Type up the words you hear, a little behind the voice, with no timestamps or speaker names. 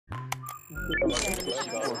Hello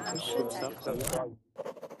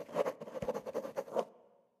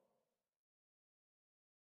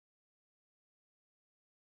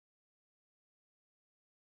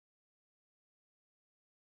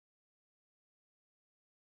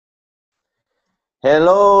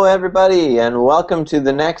everybody and welcome to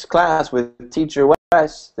the next class with Teacher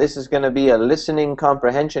Wes. This is going to be a listening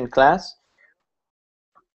comprehension class.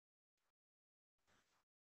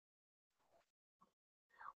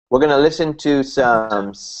 We're going to listen to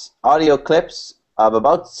some audio clips of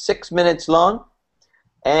about 6 minutes long,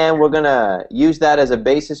 and we're going to use that as a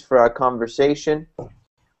basis for our conversation.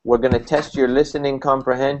 We're going to test your listening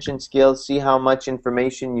comprehension skills, see how much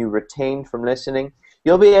information you retained from listening.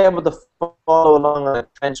 You'll be able to follow along on a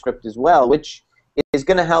transcript as well, which is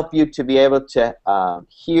going to help you to be able to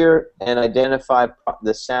hear and identify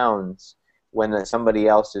the sounds when somebody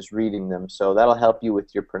else is reading them. So that'll help you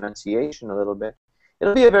with your pronunciation a little bit.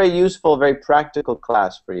 It'll be a very useful, very practical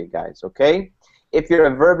class for you guys, okay? If you're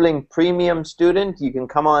a Verbling Premium student, you can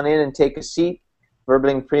come on in and take a seat.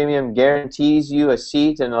 Verbling Premium guarantees you a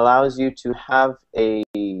seat and allows you to have a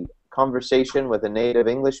conversation with a native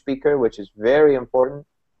English speaker, which is very important.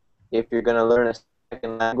 If you're going to learn a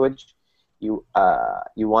second language, you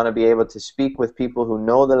want to be able to speak with people who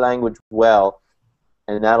know the language well,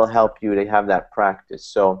 and that'll help you to have that practice.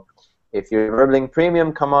 So if you're Verbling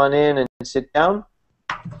Premium, come on in and sit down.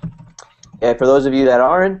 And for those of you that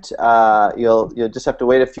aren't, you'll just have to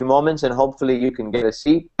wait a few moments and hopefully you can get a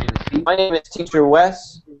seat. My name is Teacher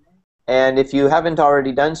Wes. And if you haven't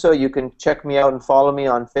already done so, you can check me out and follow me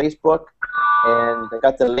on Facebook. And I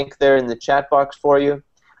got the link there in the chat box for you.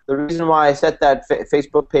 The reason why I set that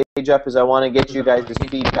Facebook page up is I want to get you guys'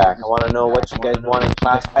 feedback. I want to know what you guys want in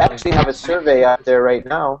class. I actually have a survey out there right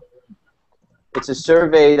now. It's a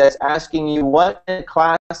survey that's asking you what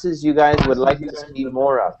classes you guys would like to see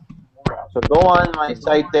more of. So go on my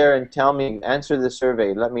site there and tell me, answer the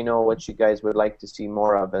survey. Let me know what you guys would like to see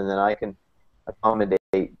more of, and then I can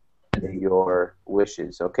accommodate your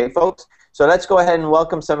wishes. Okay, folks? So let's go ahead and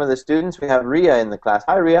welcome some of the students. We have Ria in the class.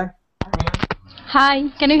 Hi, Ria. Hi,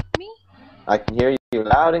 can you hear me? I can hear you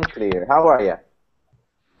loud and clear. How are you?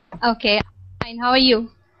 Okay, fine. How are you?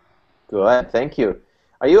 Good, thank you.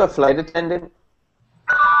 Are you a flight attendant?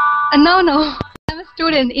 No. I'm a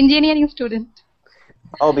student, engineering student.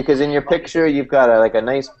 Oh, because in your picture you've got like a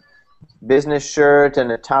nice business shirt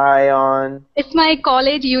and a tie on. It's my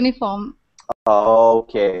college uniform.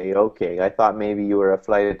 Okay. I thought maybe you were a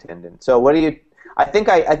flight attendant. So what do you? I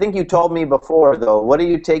think you told me before though. What are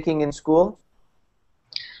you taking in school?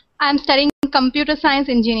 I'm studying computer science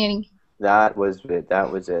engineering. That was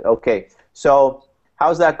it. Okay. So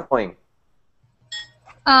how's that going?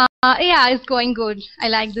 Yeah, it's going good. I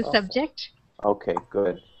like this subject. Okay,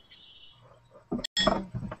 good.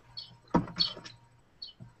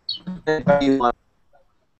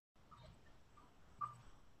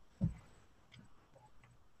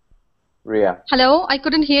 Ria. Hello, I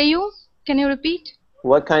couldn't hear you. Can you repeat?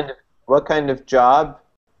 What kind of job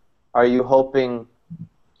are you hoping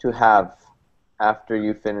to have after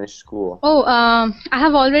you finish school? Oh, I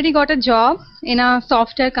have already got a job in a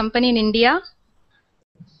software company in India.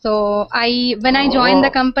 So when I join the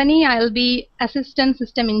company, I'll be assistant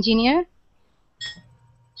system engineer.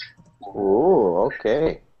 Oh,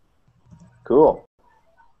 okay. Cool.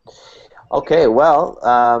 Okay, well,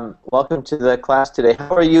 welcome to the class today.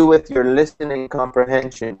 How are you with your listening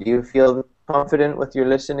comprehension? Do you feel confident with your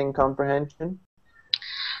listening comprehension?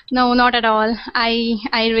 No, not at all. I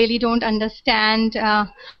really don't understand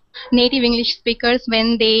native English speakers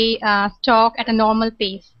when they talk at a normal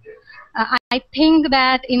pace. I think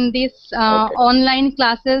that in these online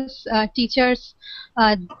classes, teachers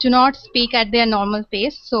do not speak at their normal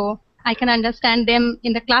pace, so I can understand them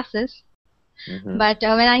in the classes. But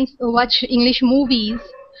when I watch English movies,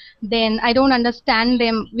 then I don't understand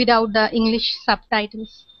them without the English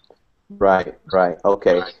subtitles. Right,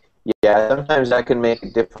 okay. Yeah, sometimes that can make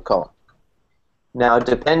it difficult. Now,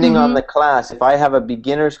 depending on the class, if I have a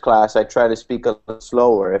beginner's class, I try to speak a little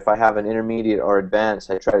slower. If I have an intermediate or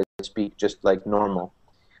advanced, I try to speak just like normal.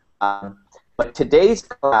 But today's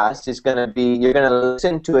class is going to be, you're going to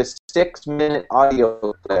listen to a 6-minute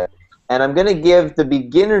audio clip. And I'm going to give the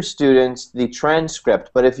beginner students the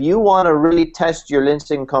transcript. But if you want to really test your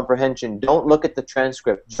listening comprehension, don't look at the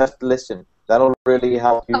transcript. Just listen. That'll really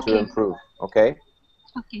help you to improve. Okay?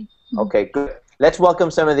 Okay. Okay, good. Let's welcome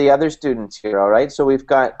some of the other students here, all right? So we've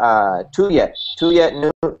got Tuyet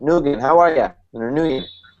Nugan. How are you? Nugan.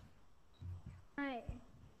 Hi.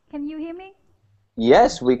 Can you hear me?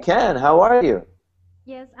 Yes, we can. How are you?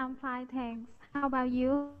 Yes, I'm fine, thanks. How about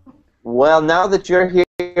you? Well, now that you're here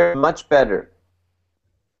here much better.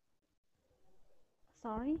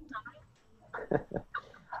 Sorry?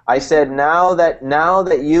 I said now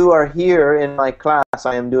that you are here in my class,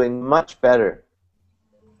 I am doing much better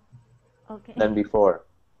Okay. than before.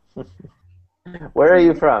 Where are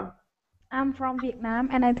you from? I'm from Vietnam,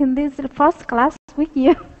 and I think this is the first class with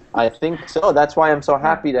you. I think so. That's why I'm so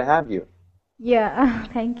happy to have you. Yeah,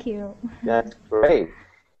 thank you. That's great.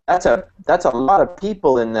 That's a lot of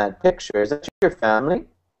people in that picture. Is that your family?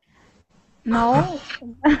 No,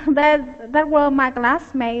 that were my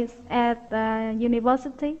classmates at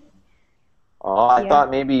university. Oh, I Yeah. thought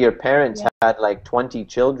maybe your parents had like 20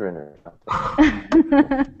 children or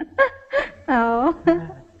something. Oh.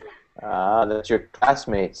 Ah, that's your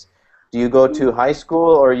classmates. Do you go to high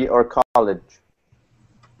school or college?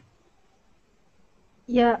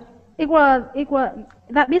 Yeah, it was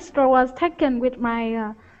that picture was taken with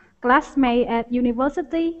my classmate at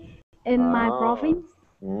university in my province.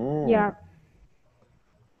 Yeah.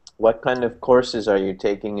 What kind of courses are you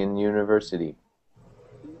taking in university?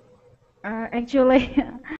 Actually,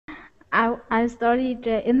 I studied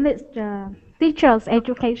English teachers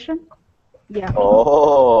education. Yeah.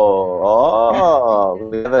 Oh,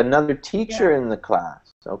 we have another teacher Yeah. in the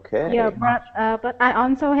class. Okay. Yeah, but I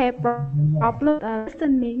also have problems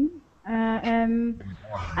listening, and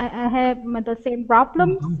I have the same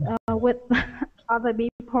problems with other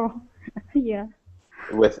people. Yeah.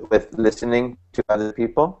 With listening to other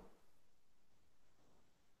people?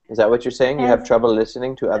 Is that what you're saying? You have As trouble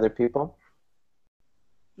listening to other people?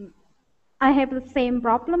 I have the same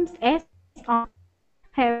problems as on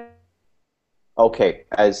have. Okay,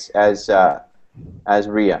 as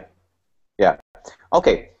Ria. Yeah.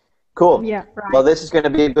 Okay. Cool. Yeah, Well, right. this is going to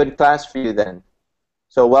be a good class for you then.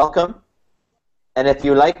 So welcome. And if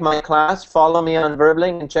you like my class, follow me on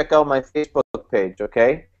Verbling and check out my Facebook page,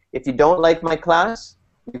 okay? If you don't like my class,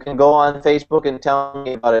 you can go on Facebook and tell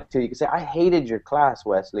me about it too. You can say, I hated your class,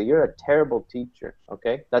 Wesley. You're a terrible teacher,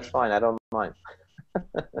 okay? That's fine. I don't mind.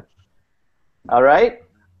 All right?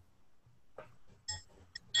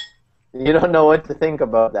 You don't know what to think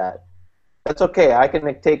about that. That's okay. I can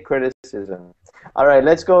take criticism. All right,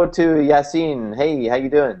 let's go to Yasin. Hey, how you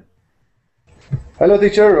doing? Hello,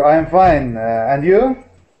 teacher. I am fine. And you?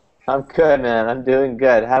 I'm good, man. I'm doing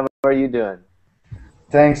good. How are you doing?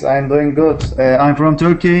 Thanks. I'm doing good. I'm from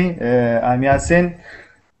Turkey. I'm Yasin.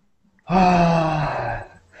 I'm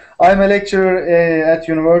a lecturer at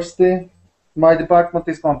university. My department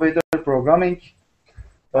is computer programming.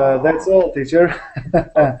 That's all, teacher.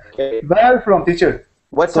 Okay. Where are you from, teacher?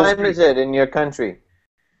 What So time is it in your country?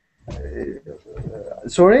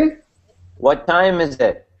 sorry? What time is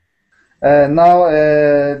it? Now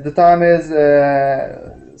the time is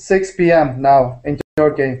 6 p.m. now in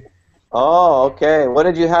Turkey. Oh, okay. What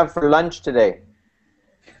did you have for lunch today?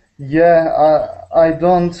 Yeah, I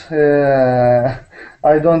don't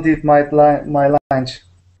I don't eat my lunch.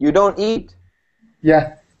 You don't eat?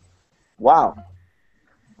 Yeah. Wow.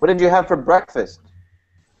 What did you have for breakfast?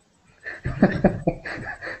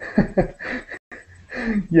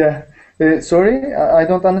 Yeah. Sorry, I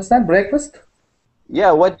don't understand. Breakfast?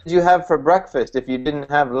 Yeah, what did you have for breakfast if you didn't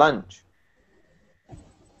have lunch?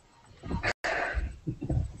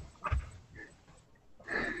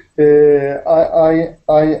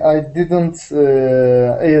 I didn't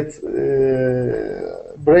eat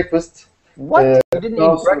breakfast. What? You didn't eat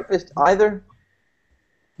Because, breakfast either?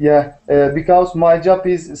 yeah, because my job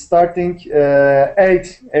is starting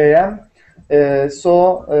 8 a.m.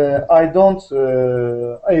 So I don't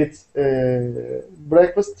eat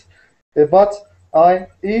breakfast, but I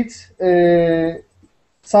eat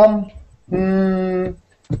some.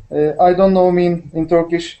 I don't know mean in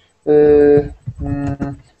Turkish.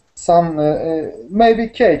 Some maybe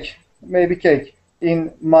cake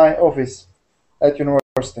in my office at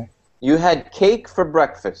university. You had cake for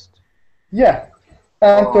breakfast. Yeah,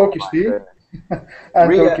 and Oh Turkish my tea goodness. and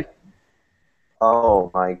Ria, Turkish.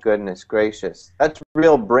 oh my goodness gracious. That's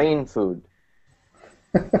real brain food.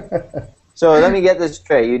 So let me get this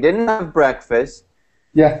straight. You didn't have breakfast,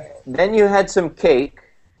 Yeah. then you had some cake,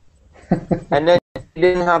 and then you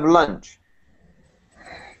didn't have lunch.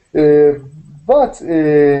 But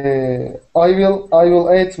I will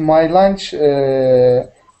eat my lunch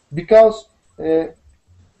because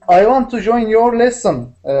I want to join your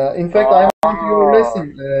lesson. In fact, I want your Oh,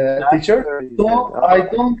 lesson, that's the teacher. reason. So I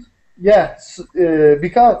don't. Yeah.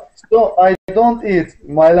 Because so I don't eat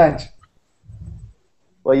my lunch.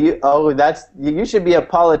 Well, you should be a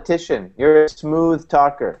politician. You're a smooth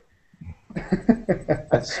talker.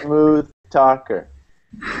 A smooth talker.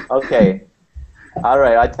 Okay. All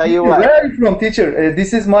right, I tell you Where what. are you from, teacher?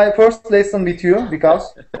 This is my first lesson with you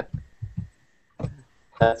because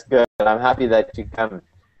That's good. I'm happy that you came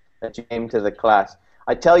to the class.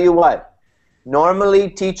 I tell you what.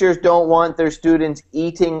 Normally, teachers don't want their students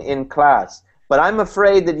eating in class, but I'm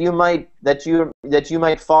afraid that you might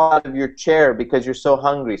fall out of your chair because you're so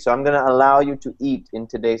hungry. So I'm going to allow you to eat in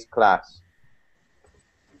today's class.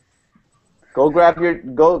 Go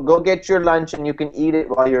get your lunch and you can eat it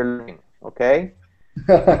while you're learning. Okay?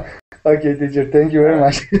 okay, teacher. Thank you very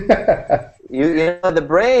much. You know the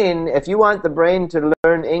brain. If you want the brain to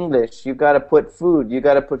learn English, you got to put food. You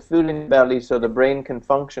got to put food in your belly so the brain can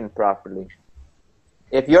function properly.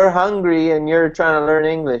 If you're hungry and you're trying to learn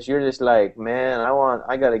English, you're just like, man,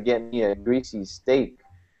 I got to get me a greasy steak,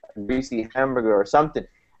 a greasy hamburger or something.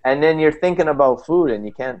 And then you're thinking about food and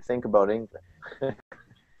you can't think about English.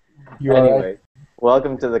 You are Anyway, right.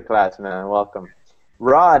 welcome to the class, man. Welcome.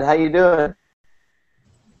 Rod, how you doing?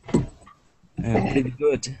 Pretty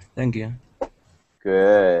good, thank you.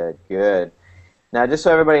 Good, good. Now, just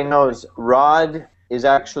so everybody knows, Rod is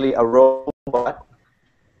actually a robot,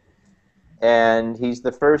 and he's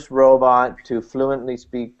the first robot to fluently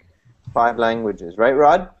speak 5 languages. Right,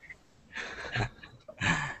 Rod?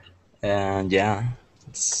 And yeah,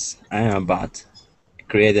 I am a bot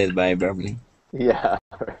created by Beverly. Yeah,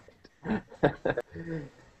 right.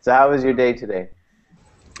 So how was your day today?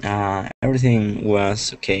 Everything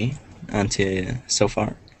was okay until so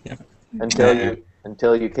far. Yeah.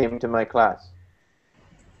 Until you came to my class.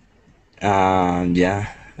 Yeah,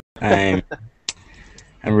 I'm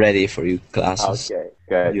ready for you classes. Okay,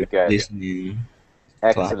 good, You're good. listening.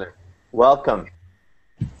 Excellent. Welcome.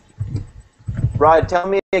 Rod, tell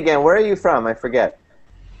me again, where are you from? I forget.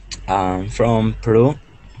 From Peru,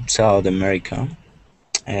 South America.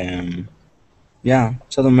 Yeah,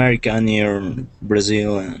 South America near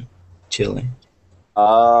Brazil and Chile.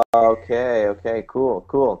 Okay, okay, cool,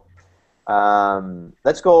 cool.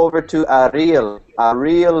 Let's go over to Ariel.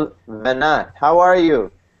 Ariel Venat. How are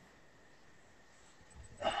you?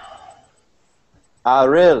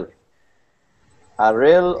 Ariel.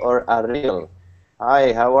 Ariel or Ariel?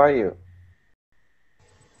 Hi, how are you?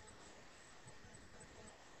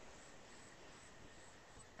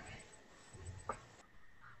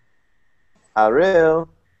 Ariel.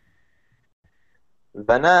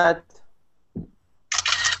 Venat.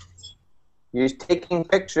 You're taking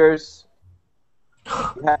pictures.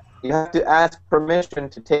 You have to ask permission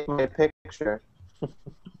to take my picture.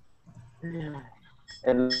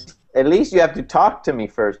 And at least you have to talk to me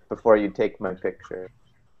first before you take my picture.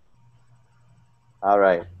 All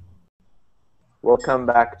right. We'll come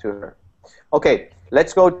back to her. Okay,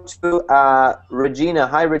 let's go to Regina.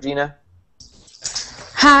 Hi, Regina.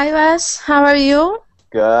 Hi, Wes. How are you?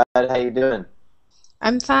 Good. How you doing?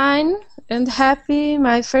 I'm fine and happy.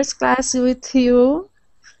 My first class with you.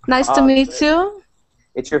 Nice to meet Great. you.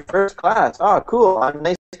 It's your first class. Oh, cool.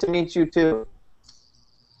 Nice to meet you too.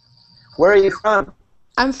 Where are you from?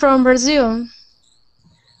 I'm from Brazil.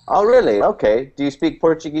 Oh, really? Okay. Do you speak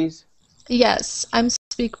Portuguese? Yes, I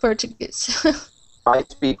speak Portuguese. I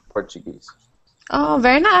speak Portuguese. Oh,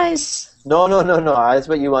 very nice. No. That's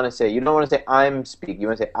what you want to say. You don't want to say I'm speak. You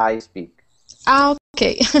want to say I speak.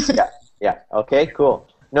 Okay. Yeah. Okay, cool.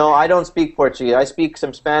 No, I don't speak Portuguese. I speak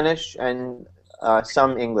some Spanish and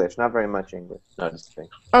some English. Not very much English. No, just kidding.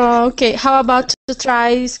 Okay. How about to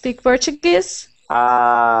try speak Portuguese?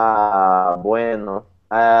 Bueno.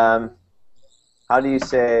 How do you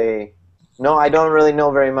say? No, I don't really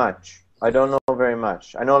know very much. I don't know very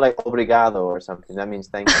much. I know like obrigado or something. That means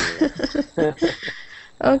thank you.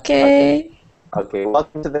 Okay. Okay,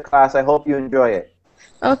 welcome to the class. I hope you enjoy it.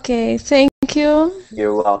 Okay, thank you.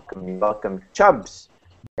 You're welcome. You're welcome. Chubbs.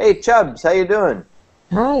 Hey, Chubbs. How you doing?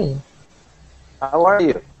 Hi, How are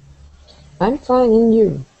you? I'm fine, and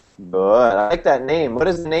you? Good. I like that name. What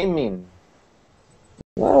does the name mean?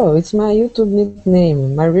 Well, it's my YouTube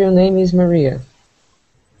nickname. My real name is Maria.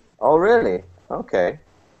 Oh, really? Okay.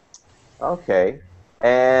 Okay.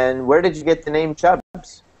 And where did you get the name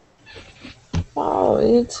Chubbs? Oh,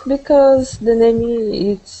 it's because the name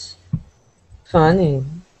is funny.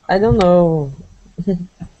 I don't know.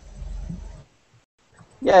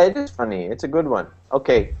 Yeah, it is funny. It's a good one.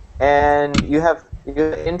 Okay. And you have an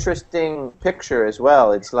interesting picture as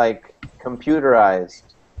well. It's like computerized.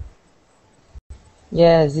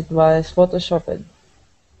 Yes, it was photoshopped.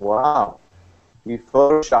 Wow. You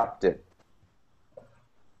photoshopped it.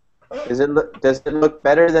 Does it look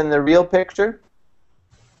better than the real picture?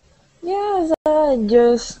 Yes, I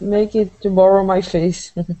just make it to borrow my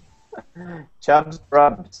face. Chubbs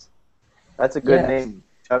Brubs. That's a good Yes. name.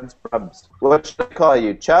 Chubbs Brubs. What should I call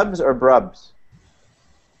you? Chubbs or Brubs?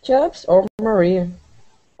 Chubbs or Maria?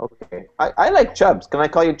 Okay. I like Chubbs. Can I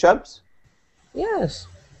call you Chubbs? Yes.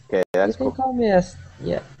 Okay, that's You can cool. call me as,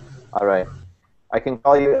 yeah. All right. I can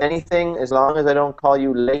call you anything as long as I don't call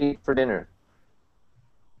you late for dinner.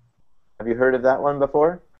 Have you heard of that one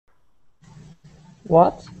before?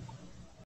 What?